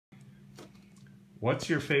What's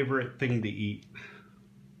your favorite thing to eat?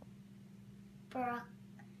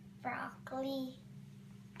 Broccoli.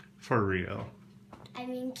 For real? I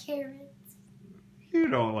mean carrots. You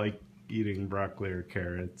don't like eating broccoli or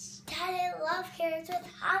carrots. Dad, I love carrots with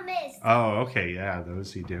hummus. Oh, okay, yeah,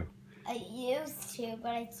 those you do. I used to,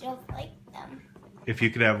 but I still like them. If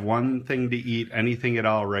you could have one thing to eat, anything at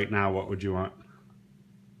all right now, what would you want?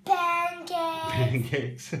 Pancakes.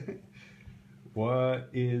 Pancakes. What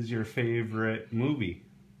is your favorite movie?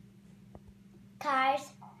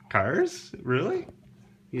 Cars. Cars? Really?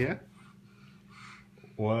 Yeah.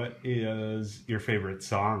 What is your favorite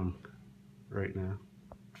song right now?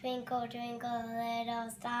 Twinkle, twinkle, little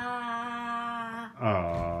star.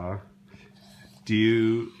 Aww. Do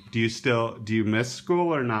you miss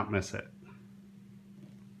school or not miss it?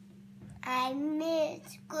 I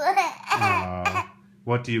miss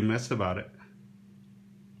What do you miss about it?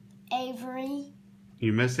 Avery.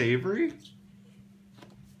 You miss Avery?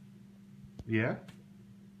 Yeah?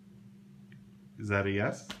 Is that a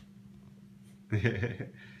yes?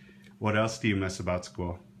 What else do you miss about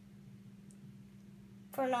school?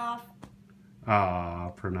 Pranav.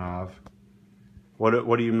 Pranav.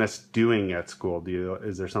 What do you miss doing at school?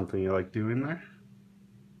 Is there something you like doing there?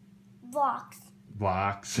 Blocks.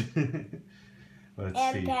 Blocks. Let's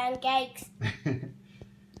and see. Pancakes.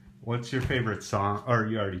 What's your favorite song? Or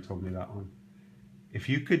you already told me that one. If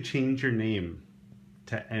you could change your name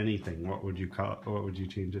to anything, what would you call it? What would you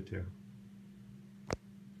change it to?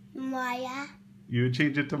 Maya. You would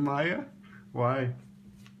change it to Maya? Why?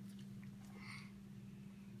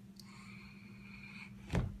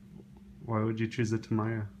 Why would you choose it to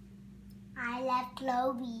Maya? I love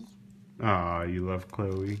Chloe. Aw, you love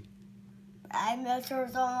Chloe. I miss her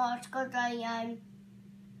so much because I am.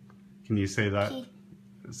 Can you say that?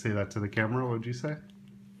 Say that to the camera. What would you say?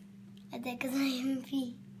 I said because I am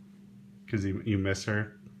pee. Because you miss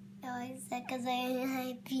her? No, I said because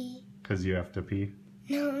I pee. Because you have to pee?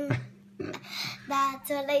 No. That's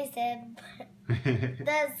what I said.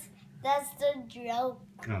 That's the joke.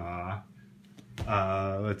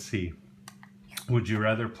 Let's see. Would you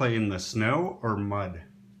rather play in the snow or mud?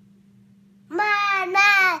 Mud.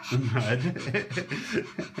 Mud?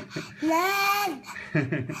 Mud.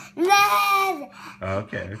 Mud.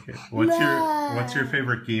 Okay. What's your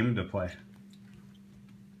favorite game to play?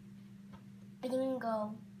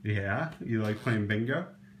 Bingo. Yeah? You like playing bingo?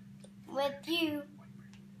 With you.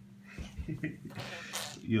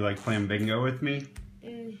 You like playing bingo with me?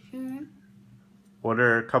 Mm-hmm. What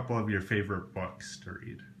are a couple of your favorite books to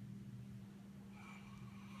read?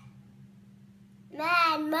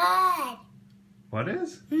 Mud. What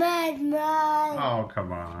is? Mud. Oh,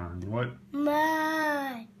 come on.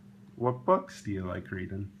 Mud. What books do you like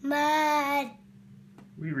reading? Mud.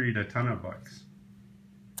 We read a ton of books.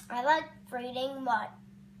 I like reading mud.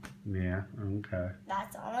 Yeah, okay.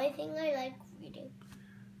 That's the only thing I like reading.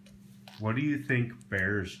 What do you think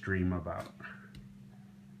bears dream about?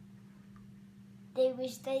 They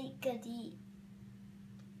wish they could eat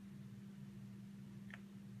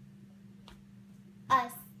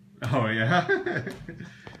us. Oh, yeah?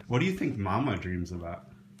 What do you think Mama dreams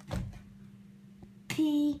about?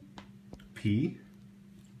 Pee. Pee?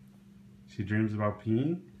 She dreams about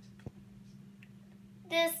peeing?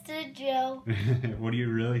 Just a joke. What do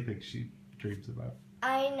you really think she dreams about?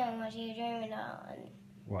 I know what you're dreaming on.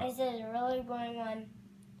 What? This is a really boring one.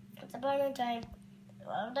 Once upon a time, I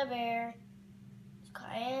loved a bear. He's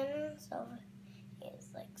crying, so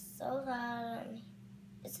he's like so sad, and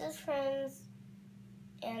it's his friends,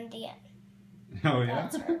 and the end. Oh, yeah?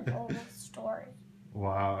 That's her whole story.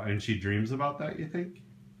 Wow, and she dreams about that, you think?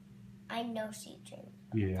 I know she dreams.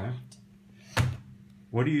 Yeah.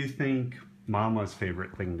 What do you think Mama's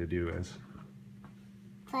favorite thing to do is?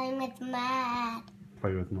 Playing with mud.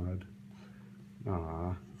 Play with mud.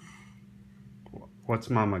 Aww. What's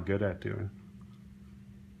Mama good at doing?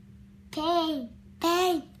 Pain.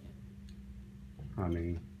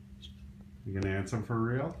 Honey, you gonna answer for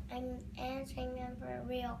real? I'm answering them for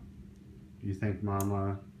real. You think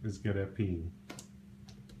Mama is good at peeing?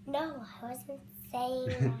 No, I wasn't saying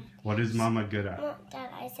that. What is Mama good at? No, Dad,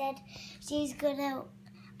 I said she's good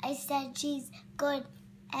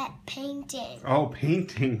at painting. Oh,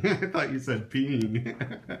 painting. I thought you said peeing.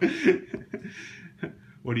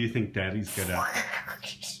 What do you think Daddy's good at?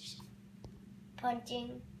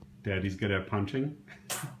 Punching. Daddy's good at punching?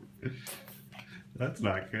 That's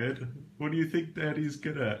not good. What do you think Daddy's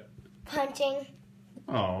good at? Punching.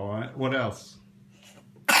 Oh, what else?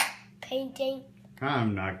 Painting.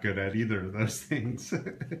 I'm not good at either of those things.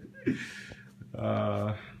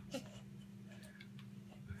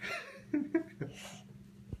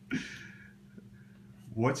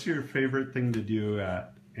 What's your favorite thing to do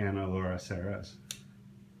at Anna Laura Sarah's?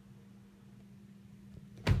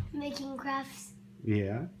 Making crafts.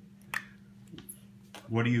 Yeah.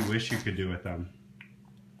 What do you wish you could do with them?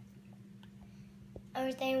 I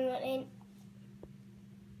wish they wouldn't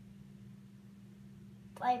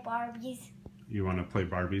play Barbies. You want to play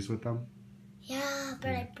Barbies with them? Yeah,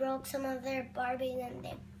 but I broke some of their Barbies and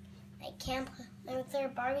I can't play with their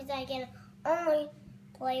Barbies. I can only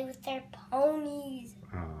play with their ponies.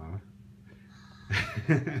 Aww.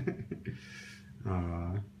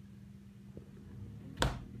 Aww.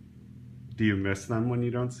 Do you miss them when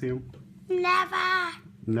you don't see them? Never.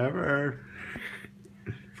 Never.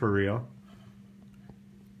 For real?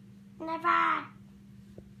 Never.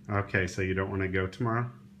 Okay, so you don't want to go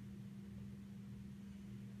tomorrow?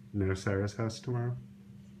 No Sarah's house tomorrow?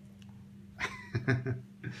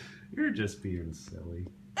 You're just being silly.